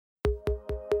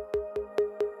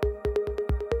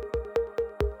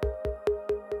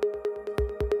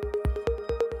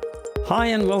Hi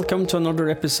and welcome to another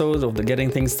episode of the Getting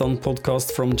Things Done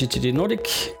podcast from GTD Nordic.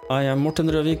 I am Morten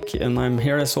Røvik and I'm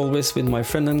here as always with my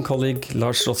friend and colleague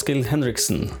Lars Roskilde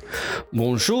Henriksen.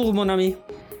 Bonjour mon ami.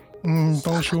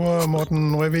 Bonjour,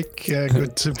 Morten Røvik.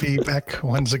 Good to be back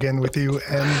once again with you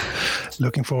and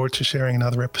looking forward to sharing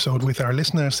another episode with our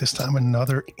listeners, this time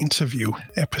another interview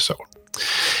episode.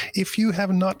 If you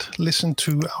have not listened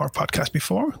to our podcast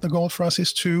before, the goal for us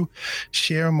is to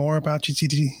share more about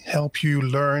GTD, help you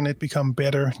learn it, become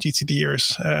better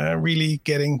GTDers, really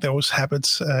getting those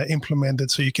habits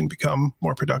implemented so you can become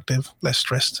more productive, less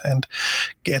stressed, and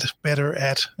get better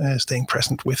at staying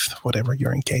present with whatever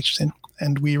you're engaged in.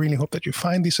 And we really hope that you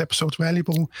find these episodes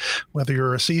valuable, whether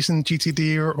you're a seasoned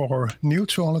GTDer or new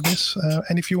to all of this.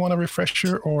 And if you want a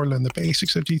refresher or learn the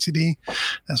basics of GTD,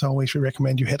 as always, we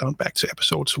recommend you head on back to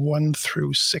episodes 1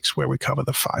 through 6, where we cover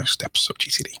the 5 steps of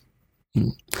GTD.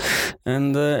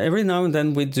 And every now and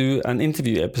then we do an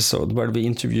interview episode where we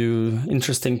interview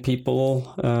interesting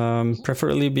people,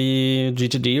 preferably be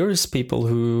GTDers, people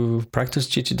who practice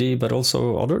GTD, but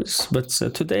also others. But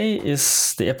today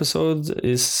the episode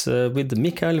is with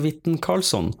Mikael Witten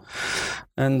Karlsson.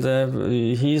 And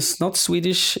he is not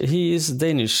Swedish, he is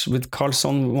Danish. With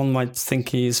Karlsson, one might think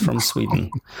he is from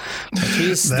Sweden. But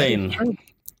he is Dane.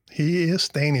 He is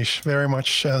Danish, very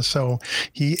much so.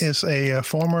 He is a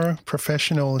former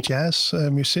professional jazz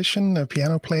musician, a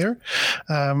piano player,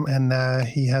 and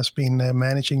he has been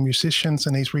managing musicians,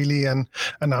 and he's really an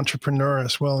entrepreneur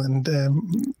as well. And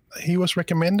he was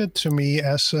recommended to me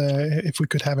as if we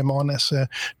could have him on as a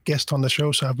guest on the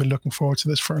show, so I've been looking forward to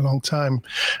this for a long time.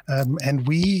 And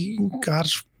we got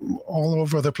all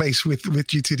over the place with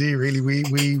GTD. Really,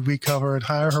 we covered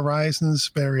higher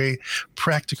horizons, very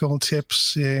practical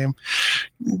tips,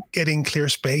 getting clear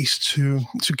space to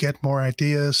get more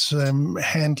ideas,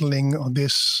 handling on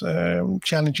this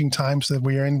challenging times that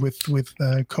we are in with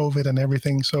COVID and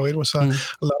everything. So it was a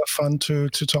lot of fun to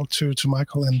talk to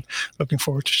Michael, and looking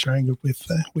forward to sharing it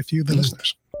with you, the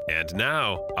listeners. And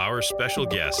now our special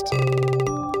guest.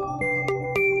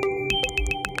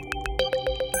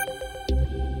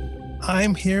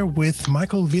 I'm here with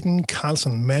Michael Witten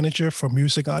Karlsson, manager for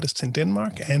music artists in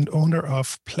Denmark and owner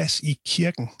of Plads i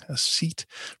Kirken, a seat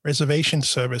reservation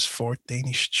service for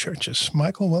Danish churches.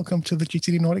 Michael, welcome to the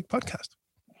GTD Nordic podcast.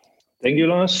 Thank you,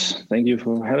 Lars. Thank you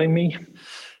for having me.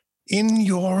 In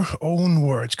your own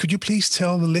words, could you please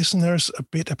tell the listeners a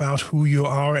bit about who you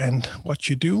are and what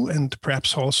you do, and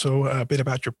perhaps also a bit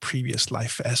about your previous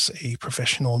life as a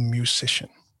professional musician?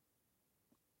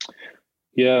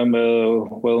 Yeah,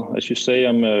 well, as you say,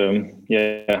 I'm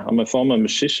a former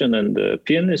musician and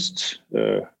pianist,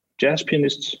 jazz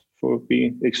pianist, for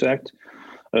being exact.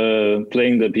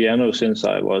 Playing the piano since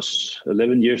I was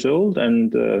 11 years old,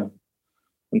 and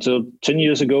until 10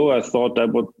 years ago, I thought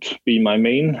that would be my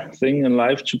main thing in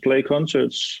life, to play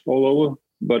concerts all over.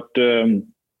 But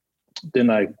then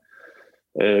I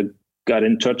got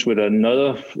in touch with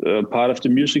another part of the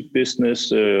music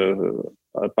business,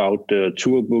 about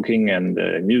tour booking and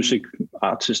music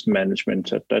artist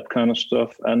management, that kind of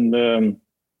stuff. And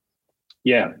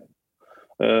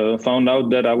found out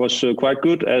that I was quite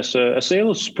good as a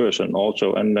salesperson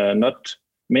also, and not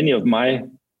many of my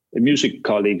music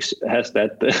colleagues has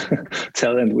that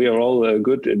talent. We are all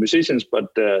good musicians, but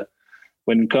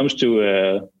when it comes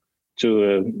to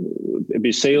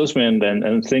be salesmen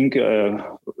and think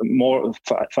more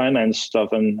finance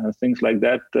stuff and things like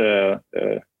that,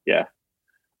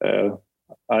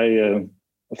 I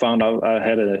found out I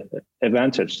had an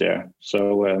advantage there.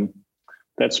 So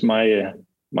that's my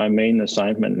main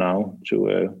assignment now,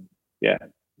 to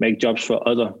make jobs for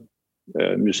other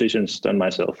musicians than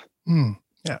myself.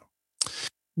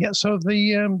 Yeah. So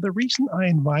the reason I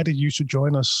invited you to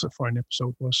join us for an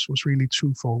episode was really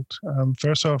twofold.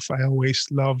 First off, I always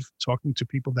love talking to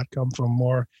people that come from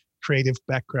more creative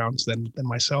backgrounds than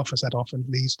myself, as that often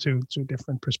leads to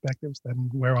different perspectives than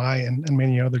where I and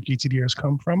many other GTDers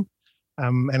come from.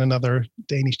 And another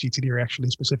Danish GTDer actually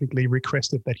specifically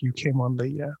requested that you came on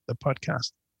the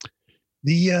podcast.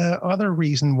 The other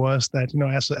reason was that,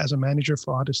 as a manager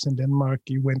for artists in Denmark,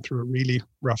 you went through a really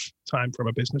rough time from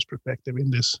a business perspective in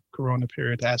this Corona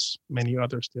period, as many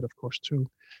others did, of course, too.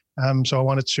 So I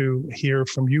wanted to hear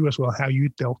from you as well how you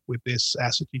dealt with this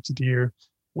as a GTDer,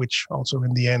 which also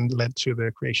in the end led to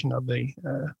the creation of the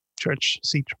church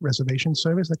seat reservation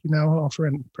service that you now offer,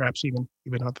 and perhaps even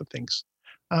other things.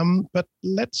 But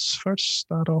let's first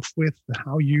start off with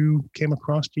how you came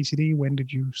across GTD. When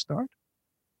did you start?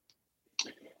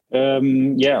 I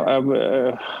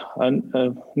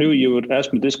knew you would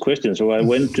ask me this question, so I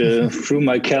went through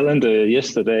my calendar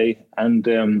yesterday,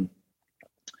 and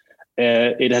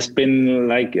It has been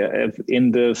like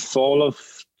in the fall of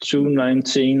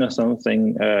 2019 or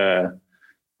something. I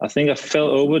think I fell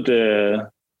over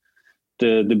the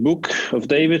book of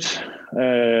David,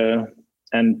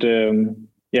 and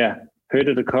heard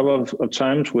it a couple of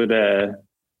times with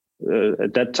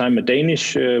at that time a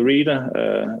Danish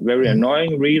reader, very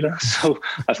annoying reader. So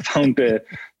I found the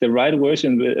right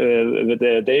version with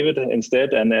David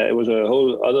instead, and it was a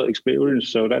whole other experience.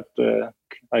 So that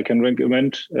I can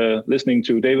recommend listening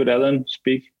to David Allen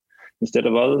speak instead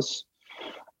of others.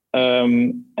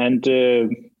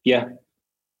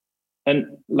 And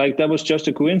like that was just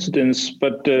a coincidence,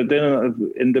 but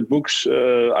then in the books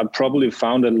I probably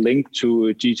found a link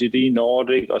to GTD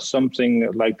Nordic or something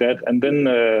like that. And then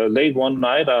late one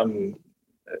night I'm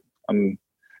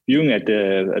viewing at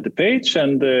the page,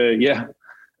 and then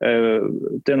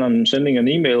I'm sending an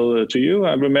email to you,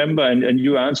 I remember, and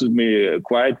you answered me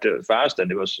quite fast,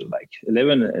 and it was like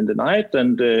 11 in the night,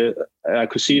 and I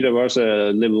could see there was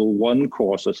a level 1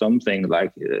 course or something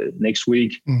like next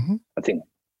week, I think.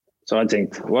 So I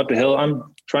think, what the hell?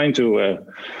 I'm trying to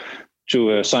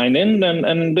sign in,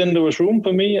 and then there was room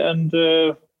for me, and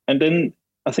then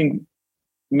I think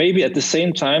maybe at the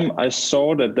same time I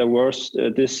saw that there was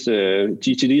this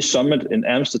GTD summit in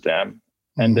Amsterdam,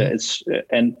 and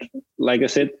and like I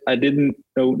said, I didn't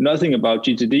know nothing about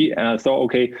GTD, and I thought,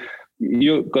 okay,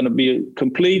 you're going to be a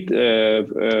complete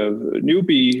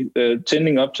newbie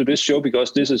turning up to this show,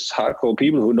 because this is hardcore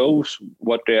people who knows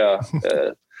what they are.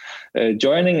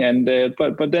 Joining, and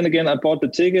but then again I bought the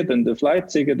ticket and the flight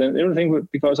ticket and everything,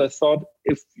 because I thought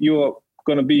if you're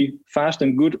going to be fast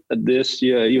and good at this,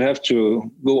 you have to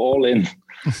go all in.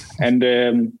 and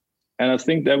I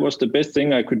think that was the best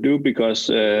thing I could do, because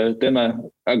then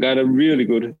I got a really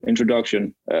good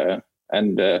introduction,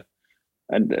 and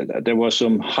there was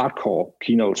some hardcore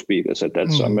keynote speakers at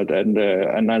that summit,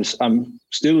 and I'm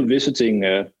still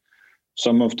visiting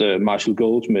some of the Marshall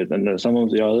Goldsmith and some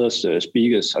of the other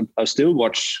speakers. I still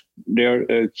watch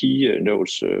their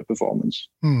keynotes performance.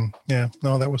 Yeah,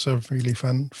 no, that was a really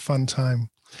fun time.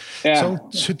 Yeah. So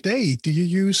today, do you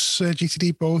use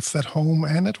GTD both at home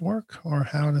and at work, or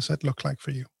how does that look like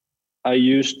for you? I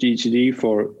use GTD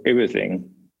for everything,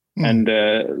 and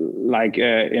like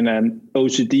in an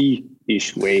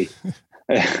OCD-ish way.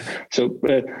 So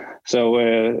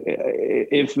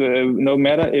if no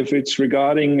matter if it's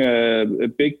regarding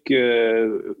big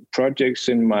projects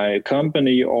in my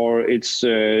company, or it's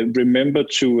remember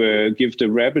to give the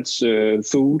rabbits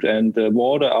food and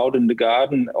water out in the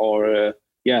garden, or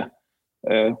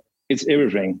it's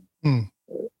everything.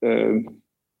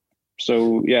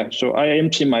 So I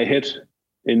empty my head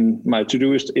in my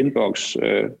Todoist inbox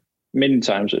many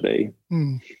times a day.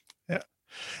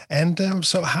 And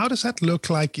so how does that look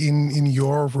like in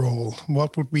your role?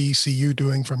 What would we see you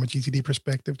doing from a GTD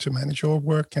perspective to manage your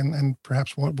work? And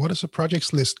perhaps what does a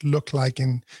projects list look like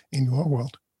in your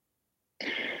world?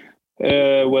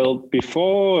 Well,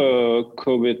 before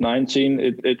COVID-19,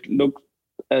 it looked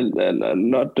a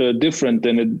lot different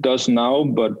than it does now.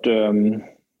 But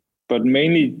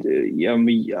mainly, I'm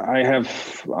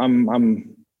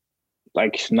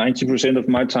like 90% of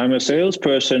my time a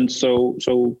salesperson. So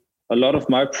a lot of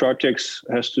my projects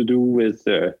has to do with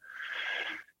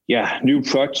new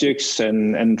projects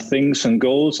and things and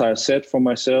goals I set for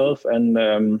myself,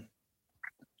 and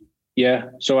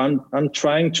so I'm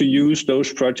trying to use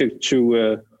those projects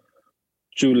to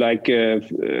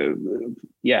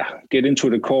get into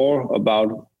the core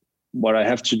about what I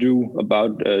have to do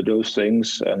about those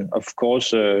things, and of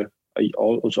course I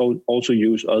also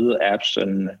use other apps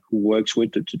and who works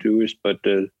with the Todoist, but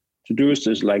Todoist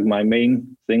is like my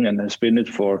main thing and has been it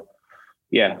for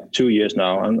 2 years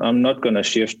now. I'm not going to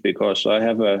shift, because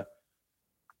I'm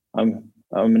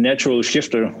a natural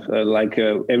shifter,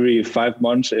 every 5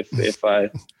 months if I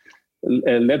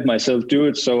let myself do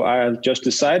it. So I just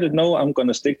decided, no, I'm going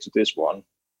to stick to this one,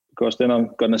 because then I'm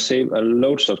going to save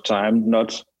loads of time,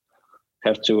 not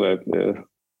have to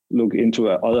look into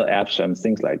other apps and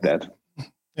things like that.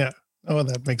 Yeah. Oh,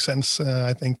 that makes sense.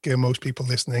 I think most people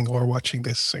listening or watching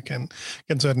this can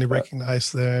certainly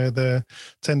recognize the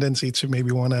tendency to maybe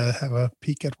want to have a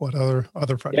peek at what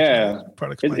other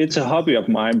products. It's a hobby of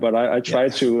mine, but I try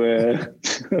to.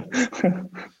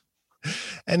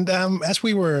 And as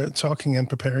we were talking and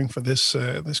preparing for this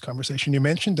conversation, you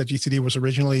mentioned that GTD was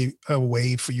originally a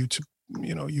way for you to,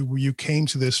 you came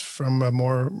to this from a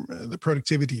more the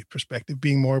productivity perspective,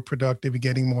 being more productive,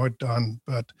 getting more done.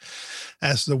 But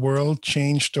as the world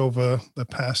changed over the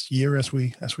past year, as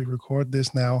we record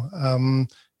this now,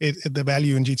 the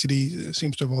value in GTD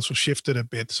seems to have also shifted a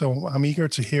bit. So I'm eager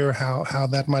to hear how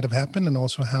that might have happened, and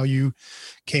also how you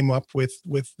came up with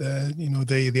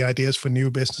the ideas for new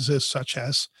businesses such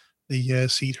as the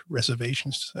seat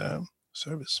reservations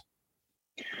service.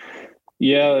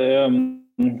 Yeah,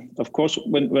 of course.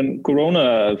 When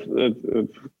Corona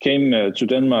came to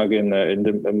Denmark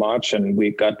in March, and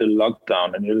we got the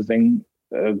lockdown and everything,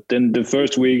 then the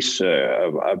first weeks,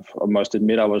 I must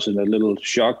admit, I was in a little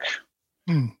shock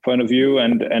point of view,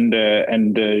 and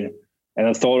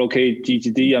I thought, okay,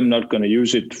 GTD, I'm not going to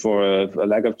use it for a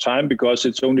lack of time, because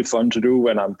it's only fun to do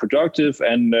when I'm productive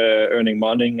and earning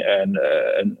money and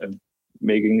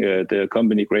making the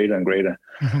company greater and greater.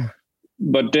 Mm-hmm.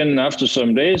 But then after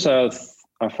some days, I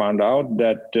found out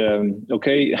that,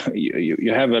 okay,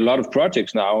 you have a lot of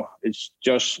projects now. It's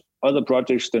just other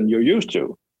projects than you're used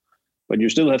to, but you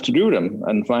still have to do them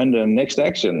and find the next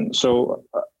action. So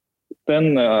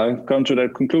then I come to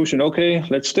that conclusion, okay,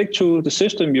 let's stick to the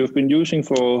system you've been using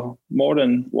for more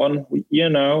than 1 year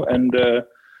now, and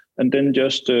then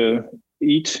just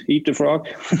eat the frog.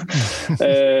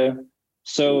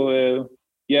 So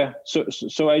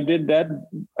I did that,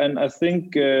 and I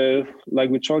think, like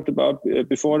we talked about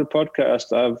before the podcast,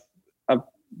 the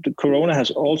Corona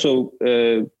has also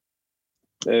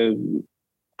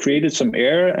created some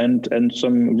air and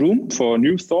some room for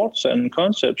new thoughts and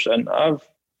concepts, and I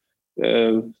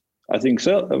think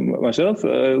myself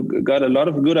got a lot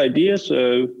of good ideas.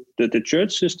 The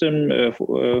church system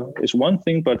is one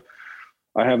thing, but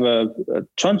I have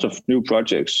tons of new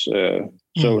projects.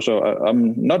 So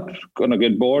I'm not gonna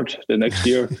get bored the next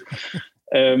year,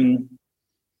 and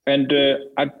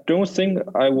I don't think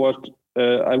I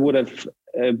would have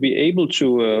be able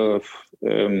to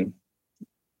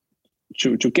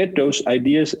get those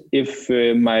ideas if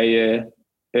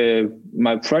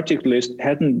my project list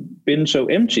hadn't been so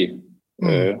empty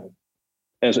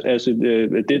as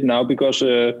it did now, because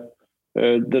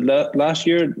the last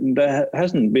year there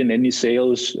hasn't been any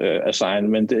sales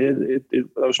assignment. It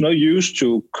was no use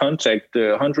to contact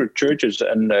 100 churches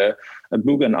and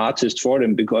book an artist for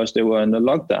them because they were in a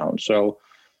lockdown. So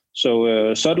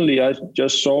suddenly I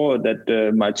just saw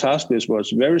that my task list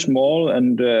was very small,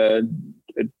 and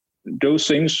those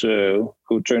things who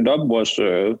turned up was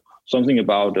something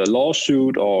about a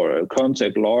lawsuit, or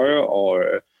contact lawyer,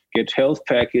 or get health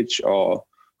package, or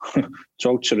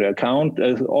talk to the account,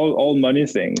 all money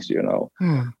things,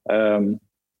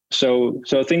 So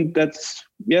I think that's,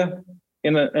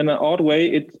 in an odd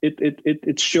way,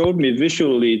 it showed me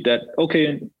visually that,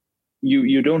 okay,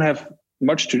 you don't have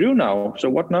much to do now. So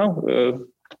what now?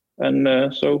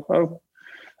 So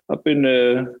I've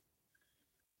been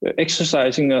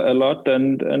exercising a lot,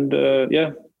 and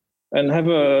have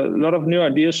a lot of new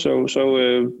ideas. So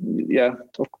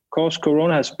of course,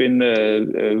 Corona has been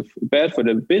bad for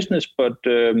the business, but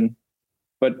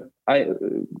I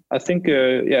think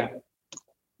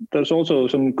there's also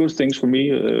some good things for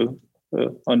me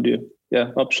on the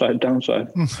upside, downside.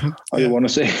 How you want to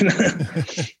say?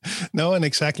 No, and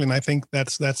exactly, and I think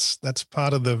that's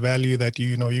part of the value that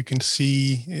you can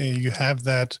see. You have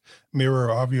that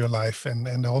mirror of your life,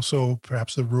 and also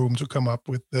perhaps the room to come up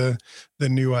with the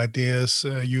new ideas,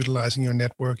 utilizing your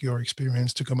network, your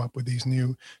experience to come up with these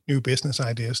new business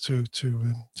ideas to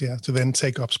then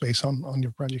take up space on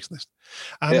your projects list.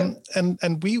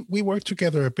 And we worked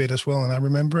together a bit as well, and I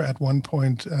remember at one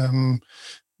point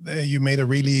you made a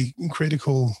really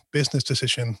critical business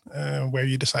decision where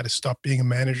you decided to stop being a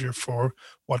manager for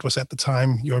what was at the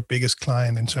time your biggest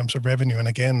client in terms of revenue. And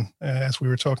again, as we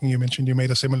were talking, you mentioned you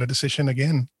made a similar decision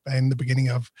again in the beginning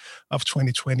of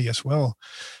 2020 as well.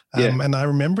 And I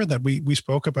remember that we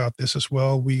spoke about this as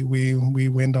well. We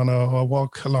went on a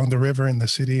walk along the river in the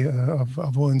city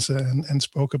of Odense and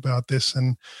spoke about this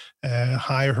and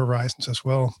higher horizons as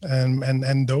well.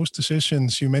 And those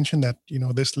decisions, you mentioned that,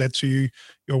 this led to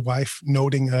your wife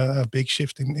noting a big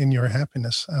shift in your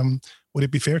happiness. Would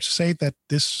it be fair to say that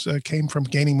this came from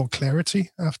gaining more clarity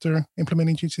after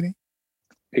implementing GTD?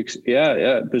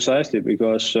 Yeah, precisely,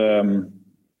 because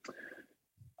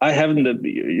I haven't,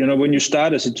 when you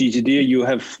start as a GTD, you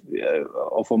have,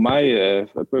 or for my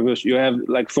purpose, you have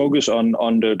like focus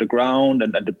on the ground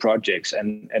and the projects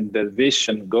and the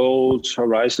vision, goals,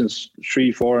 horizons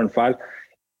 3, 4, and 5.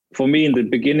 For me, in the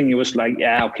beginning, it was like,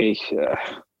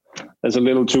 that's a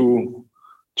little too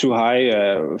high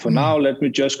for now. Let me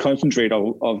just concentrate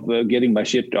of getting my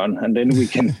shit done, and then we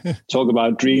can talk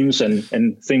about dreams and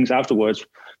things afterwards.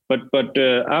 But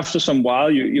after some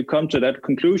while, you come to that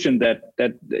conclusion that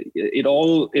it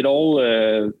all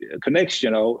connects,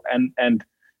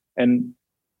 and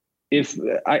if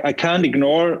I can't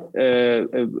ignore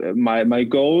my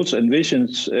goals and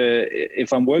visions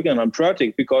if I'm working on a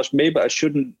project, because maybe I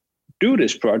shouldn't do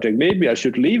this project. Maybe I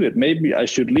should leave it. Maybe I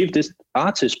should leave this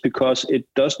artist because it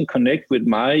doesn't connect with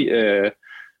my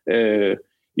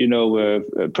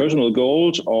personal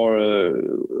goals, or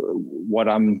what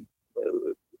I'm,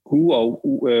 who or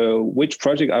which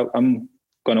project I'm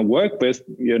going to work with.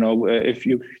 If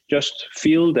you just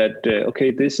feel that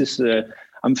okay, this is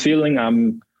I'm feeling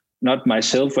I'm not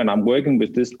myself when I'm working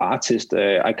with this artist.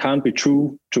 I can't be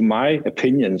true to my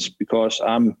opinions because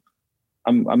I'm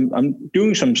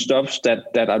doing some stuff that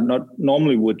I not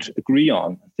normally would agree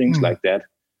on, things like that,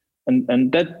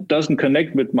 and that doesn't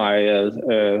connect with my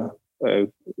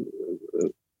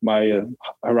my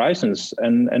horizons.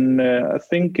 And I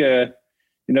think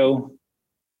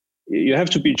you have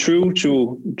to be true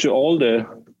to all the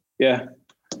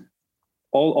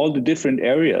all the different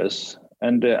areas.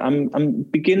 And I'm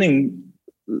beginning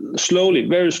slowly,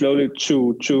 very slowly,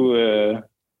 to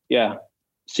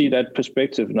see that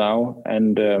perspective now.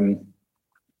 And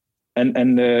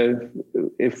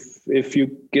if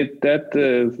you get that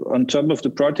on top of the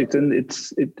project, then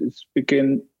it's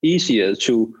become easier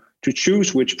to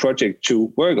choose which project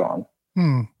to work on.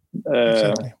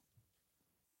 Exactly.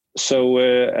 So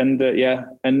and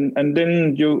then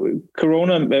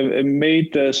Corona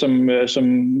made some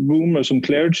room or some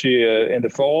clarity in the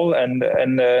fall, and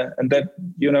that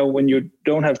when you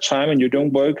don't have time and you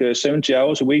don't work 70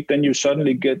 hours a week, then you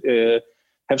suddenly get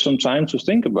have some time to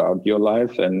think about your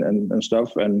life and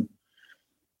stuff, and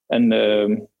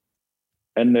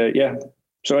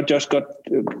so I just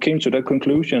came to that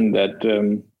conclusion that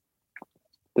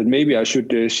maybe I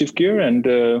should shift gear and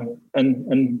do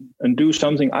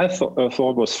something I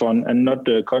thought was fun, and not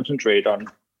concentrate on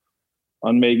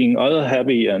making others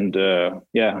happy and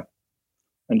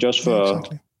just for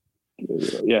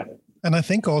exactly. And I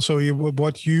think also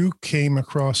what you came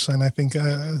across, and I think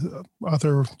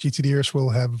other GTDers will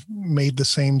have made the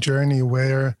same journey,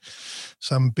 where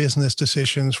some business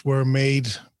decisions were made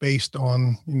based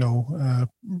on,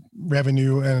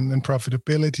 revenue and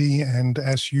profitability. And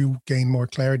as you gain more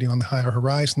clarity on the higher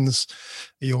horizons,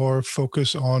 your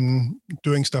focus on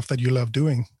doing stuff that you love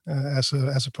doing, as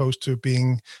opposed to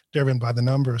being driven by the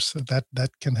numbers, that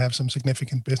can have some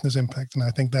significant business impact. And I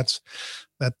think that's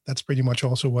pretty much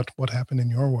also what happened in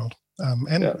your world.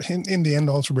 In the end,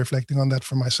 also reflecting on that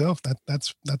for myself,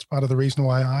 that's part of the reason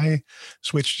why I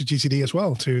switched to GTD as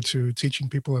well, to teaching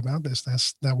people about this.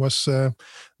 That was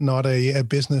not a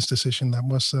business decision. That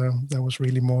was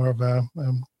really more of a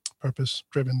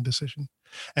purpose-driven decision.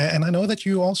 And I know that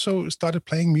you also started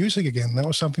playing music again. That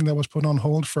was something that was put on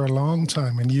hold for a long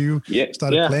time, and you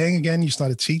started playing again. You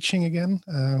started teaching again.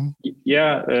 I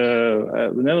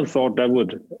never thought that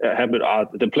would happen.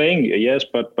 The playing, yes,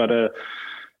 but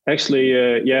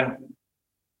actually,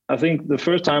 I think the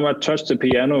first time I touched the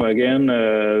piano again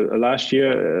last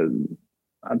year,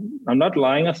 I'm not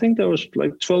lying, I think that was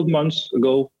like 12 months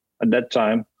ago at that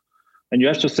time. And you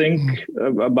have to think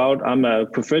about, I'm a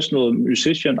professional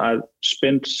musician. I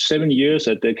spent 7 years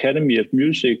at the Academy of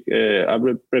Music. I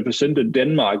represented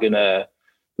Denmark in the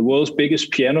world's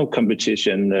biggest piano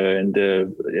competition in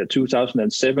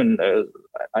 2007.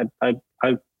 I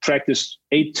practiced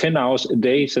 8-10 hours a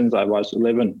day since I was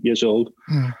 11 years old.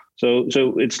 So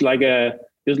it's like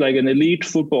an elite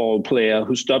football player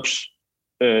who stops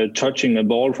touching a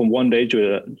ball from one day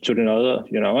to another,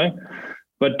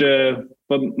 But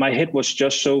my head was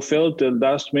just so filled the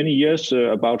last many years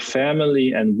about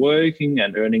family and working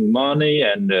and earning money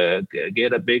and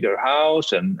get a bigger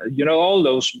house and all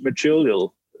those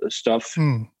material stuff.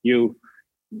 You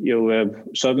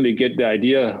suddenly get the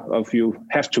idea of you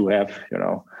have to have,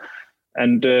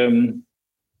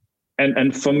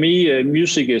 and for me,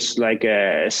 music is like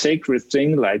a sacred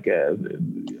thing,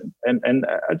 and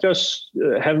I just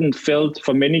haven't felt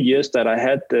for many years that I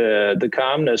had the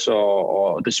calmness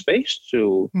or the space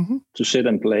to sit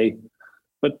and play.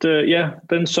 But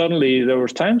then suddenly there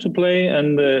was time to play,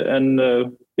 and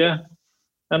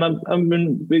I'm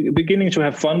been beginning to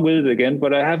have fun with it again.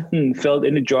 But I haven't felt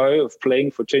any joy of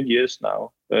playing for 10 years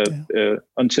now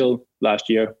until last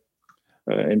year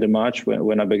in the March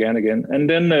when I began again, and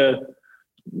then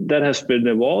that has been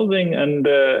evolving, and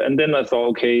then I thought,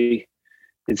 okay,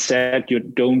 it's sad you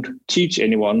don't teach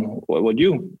anyone what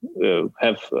you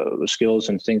have skills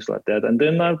and things like that. And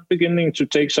then I'm beginning to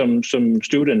take some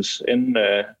students in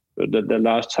the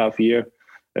last half year.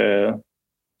 But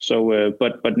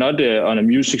not on a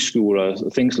music school or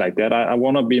things like that. I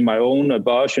want to be my own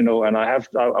boss, and I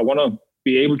want to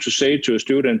be able to say to a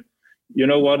student, you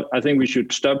know what, I think we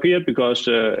should stop here because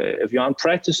if you aren't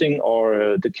practicing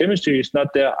or the chemistry is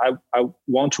not there, I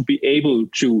want to be able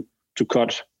to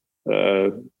cut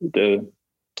the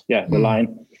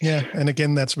line. Yeah, and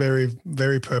again, that's very,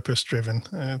 very purpose driven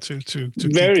to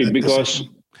very keep because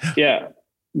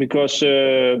because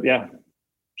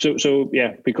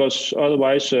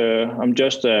otherwise I'm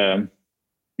just a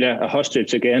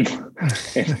hostage again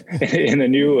in a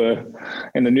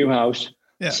new house.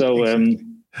 Yeah, so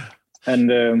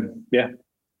exactly.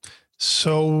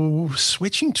 So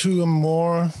switching to a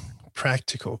more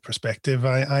practical perspective,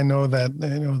 I know that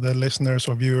the listeners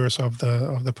or viewers of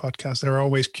the podcast, they're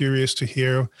always curious to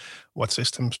hear what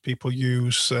systems people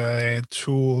use,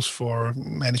 tools for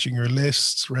managing your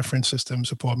lists, reference systems,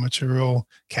 support material,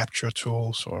 capture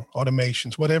tools, or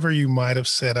automations, whatever you might have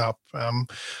set up.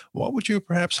 What would you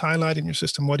perhaps highlight in your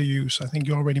system? What do you use? I think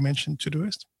you already mentioned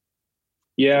Todoist.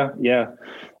 Yeah.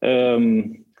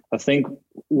 I think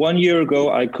 1 year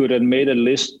ago, I could have made a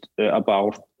list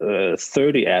about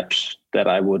 30 apps that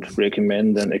I would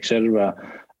recommend and etc.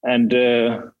 And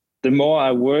the more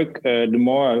I work, the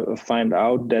more I find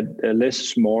out that less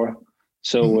is more.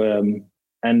 So,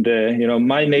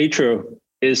 my nature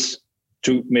is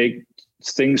to make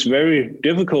things very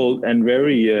difficult and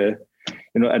very,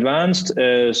 advanced.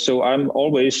 So I'm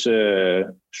always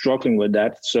struggling with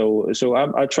that. So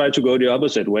I try to go the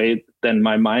opposite way than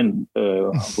my mind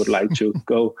would like to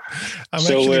go. I'm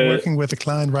actually working with a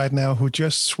client right now who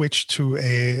just switched to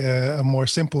a more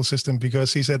simple system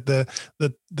because he said the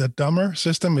dumber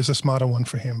system is a smarter one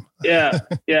for him. Yeah,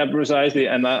 precisely.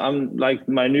 And I'm like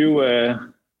my new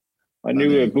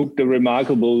book, The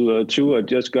Remarkable 2. I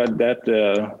just got that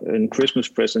in Christmas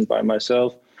present by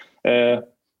myself.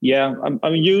 I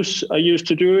use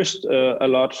Todoist a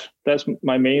lot. That's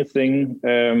my main thing.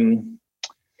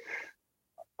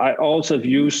 I also have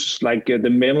used like the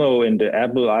memo in the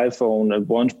Apple iPhone at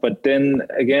once, but then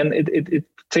again, it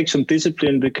takes some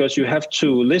discipline because you have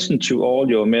to listen to all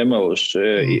your memos.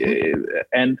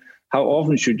 And how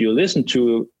often should you listen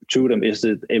to them? Is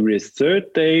it every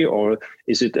third day, or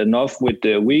is it enough with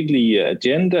the weekly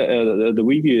agenda, the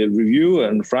weekly review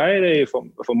on Friday?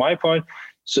 From my point.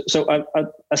 So I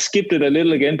skipped it a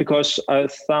little again because I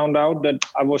found out that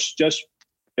I was just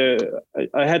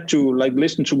I had to like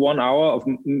listen to 1 hour of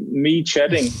me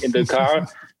chatting in the car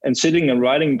and sitting and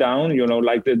writing down,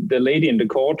 like the lady in the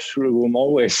courtroom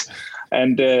always,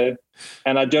 and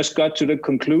I just got to the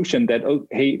conclusion that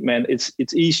hey man, it's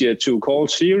easier to call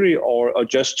Siri or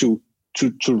just to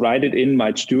write it in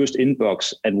my Todoist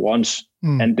inbox at once.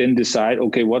 And then decide,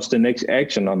 okay, what's the next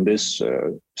action on this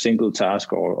single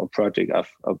task or project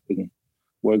I've been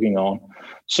working on.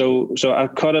 So I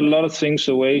cut a lot of things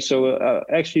away. So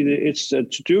actually, it's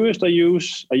Todoist I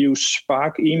use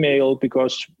Spark email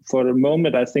because for the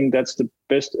moment I think that's the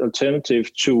best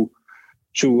alternative to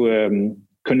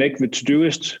connect with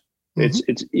Todoist.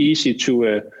 It's easy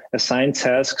to assign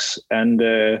tasks, and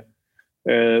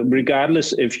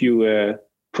regardless if you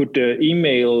put the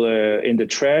email in the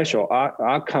trash or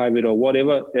archive it or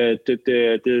whatever,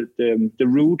 the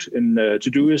root in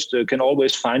Todoist can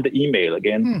always find the email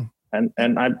again. And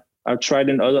I've tried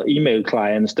in other email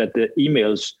clients that the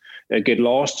emails get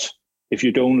lost if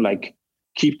you don't like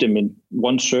keep them in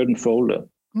one certain folder.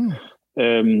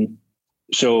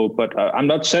 But I'm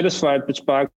not satisfied with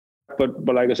Spark. But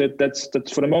like I said, that's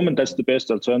for the moment that's the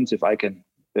best alternative I can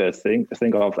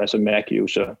think of as a Mac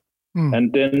user.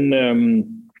 And then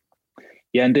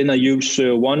I use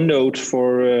OneNote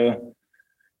for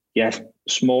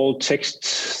small text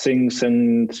things,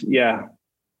 and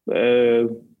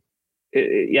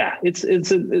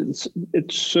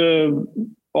it's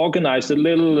organized a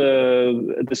little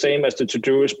the same as the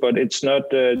Todoist, but it's not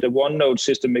the OneNote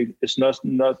system. It's not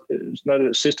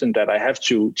a system that I have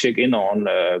to check in on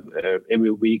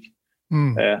every week.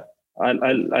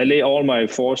 I lay all my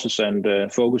forces and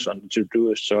focus on the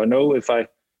Todoist, so I know if I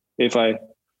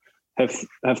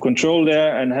have control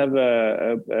there and have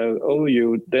a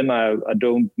overview, then I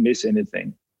don't miss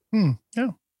anything.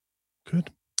 Yeah, good.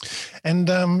 And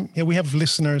we have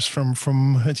listeners from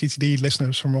GTD,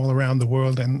 listeners from all around the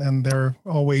world, and they're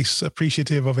always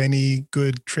appreciative of any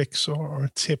good tricks or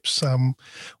tips.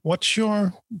 What's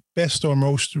your best or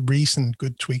most recent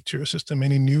good tweak to your system?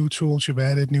 Any new tools you've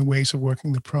added, new ways of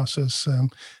working the process?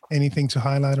 Anything to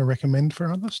highlight or recommend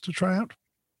for others to try out?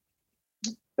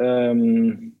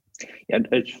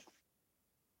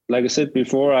 Like I said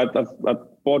before, I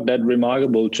bought that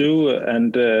Remarkable 2,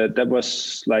 and that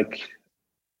was like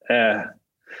a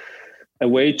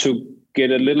way to get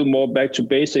a little more back to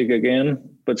basic again,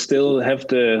 but still have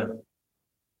the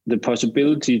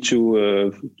possibility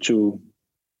to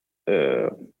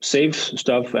save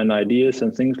stuff and ideas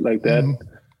and things like that.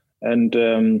 And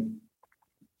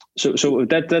so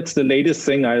that's the latest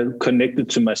thing I connected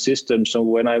to my system. So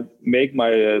when I make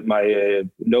my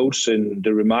notes in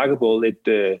the Remarkable,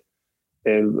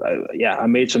 I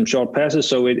made some short passes,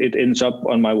 so it ends up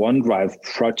on my OneDrive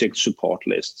project support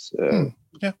list,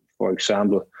 for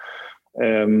example.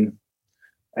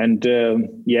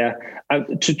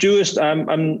 Todoist.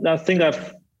 I think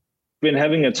I've been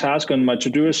having a task on my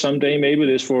Todoist someday, maybe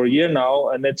this for a year now,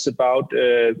 and it's about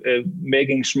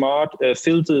making smart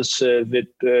filters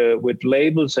with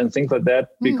labels and things like that,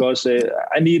 because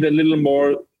I need a little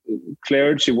more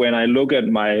clarity when I look at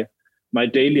my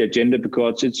daily agenda,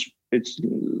 because it's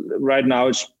right now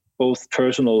it's both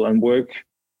personal and work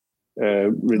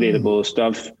relatable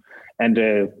stuff, and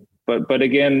but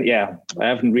again, I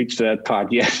haven't reached that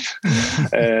part yet.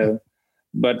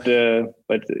 But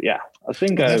I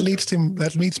think that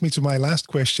leads me to my last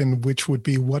question, which would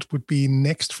be, what would be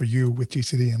next for you with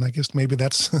GTD? And I guess maybe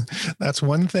that's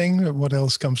one thing. What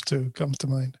else comes to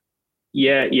mind?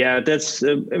 Yeah, that's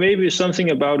maybe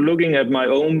something about looking at my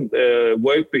own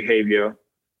work behavior,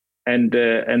 and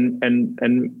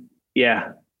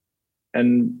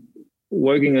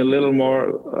working a little more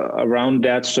around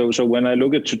that. So when I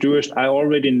look at Todoist, I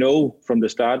already know from the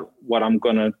start what I'm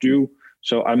gonna do.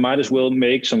 So I might as well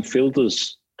make some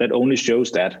filters that only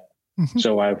shows that.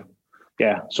 So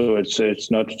so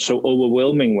it's not so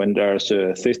overwhelming when there's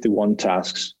 51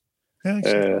 tasks. Yeah,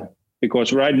 exactly.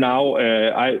 Because right now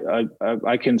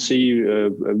I can see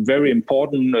very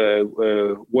important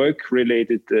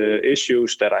work-related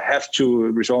issues that I have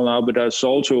to resolve now, but there's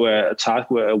also a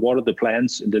task where water the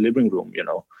plants in the living room,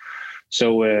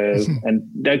 So and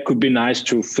that could be nice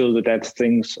to filter that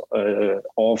things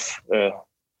off.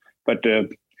 But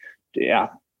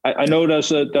I know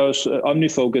those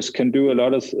OmniFocus can do a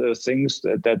lot of things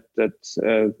that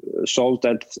solve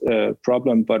that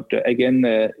problem. But again,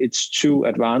 it's too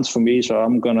advanced for me, so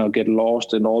I'm gonna get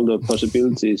lost in all the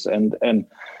possibilities, and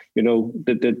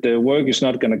the work is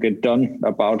not gonna get done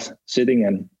about sitting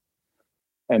and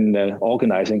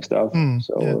organizing stuff.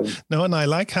 No, and I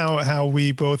like how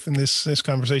we both in this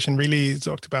conversation really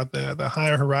talked about the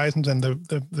higher horizons and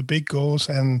the big goals,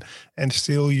 and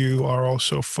still you are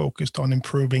also focused on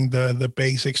improving the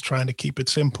basics, trying to keep it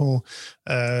simple,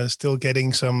 still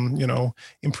getting some,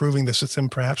 improving the system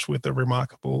perhaps with the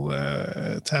Remarkable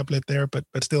tablet there, but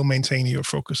still maintaining your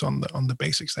focus on the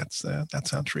basics. That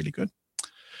sounds really good.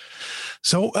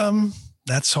 So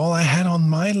that's all I had on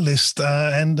my list.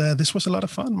 And this was a lot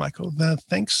of fun, Michael.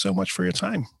 Thanks so much for your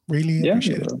time. Really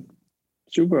appreciate it.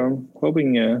 Super. I'm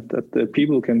hoping that the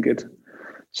people can get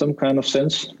some kind of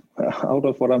sense out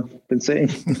of what I've been saying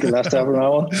the last half an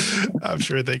hour. I'm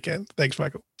sure they can. Thanks,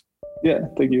 Michael. Yeah,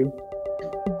 thank you.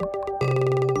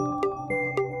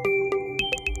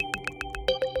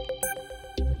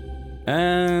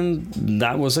 And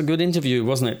that was a good interview,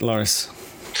 wasn't it, Lars?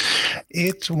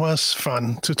 It was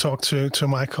fun to talk to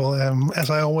Michael. As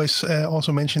I always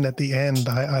also mentioned at the end,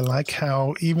 I like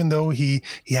how even though he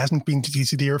hasn't been to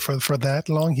GTD for that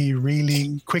long, he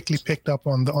really quickly picked up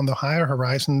on the higher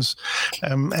horizons,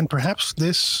 and perhaps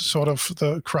this sort of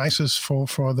the crisis for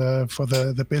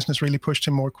the business really pushed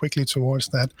him more quickly towards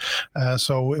that.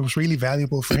 So it was really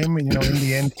valuable for him. And, in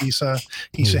the end, he's a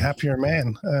happier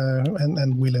man,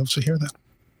 and we love to hear that.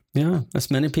 Yeah, as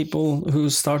many people who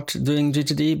start doing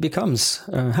GTD becomes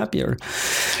happier.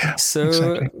 Yeah, so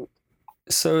exactly.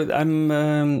 So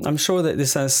I'm sure that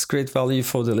this has great value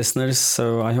for the listeners.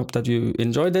 So I hope that you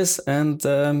enjoy this. And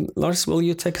Lars, will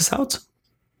you take us out?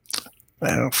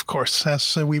 Of course,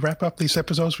 as we wrap up these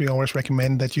episodes, we always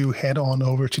recommend that you head on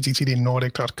over to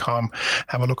gtdnordic.com,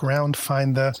 have a look around,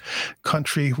 find the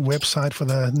country website for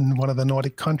one of the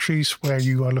Nordic countries where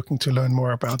you are looking to learn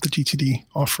more about the GTD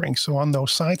offering. So on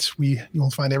those sites,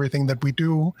 you'll find everything that we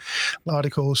do,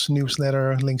 articles,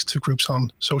 newsletter, links to groups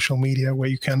on social media where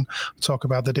you can talk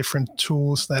about the different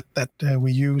tools that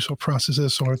we use, or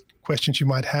processes, or questions you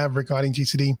might have regarding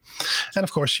GTD. And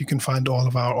of course, you can find all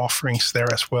of our offerings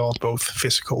there as well, both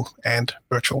physical and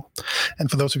virtual. And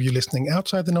for those of you listening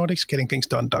outside the Nordics,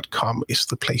 gettingthingsdone.com is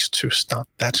the place to start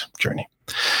that journey.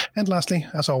 And lastly,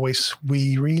 as always,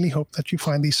 we really hope that you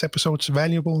find these episodes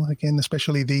valuable. Again,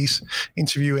 especially these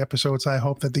interview episodes. I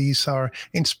hope that these are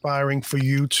inspiring for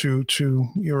you to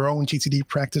your own GTD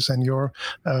practice and your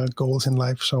goals in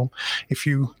life. So if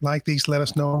you like these, let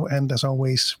us know. And as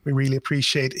always, we really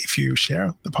appreciate if you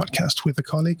share the podcast with a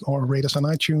colleague or rate us on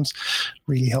iTunes.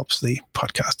 Really helps the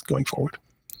podcast going forward.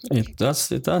 It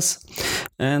does.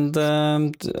 And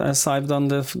as I've done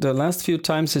the last few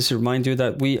times, is to remind you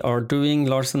that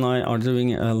Lars and I are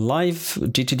doing a live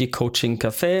GTD Coaching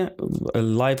Cafe,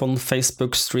 live on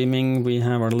Facebook streaming. We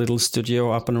have our little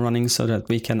studio up and running so that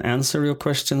we can answer your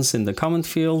questions in the comment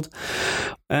field.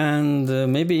 And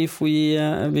maybe if we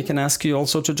can ask you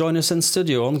also to join us in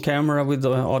studio on camera with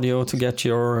the audio to get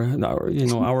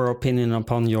our opinion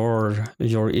upon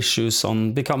your issues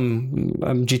on become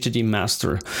a GTD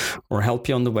master, or help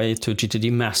you on the way to GTD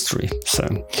mastery. So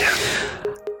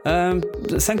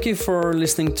thank you for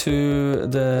listening to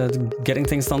the Getting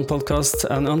Things Done podcast,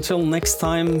 and until next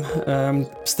time,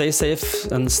 stay safe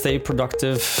and stay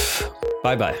productive.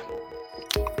 Bye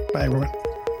Bye everyone.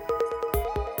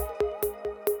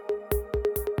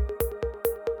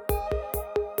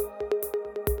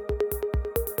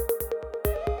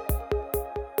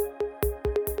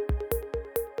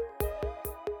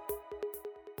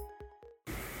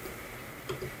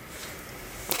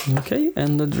 Okay,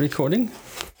 and the recording.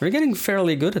 We're getting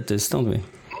fairly good at this, don't we?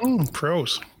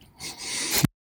 Pros.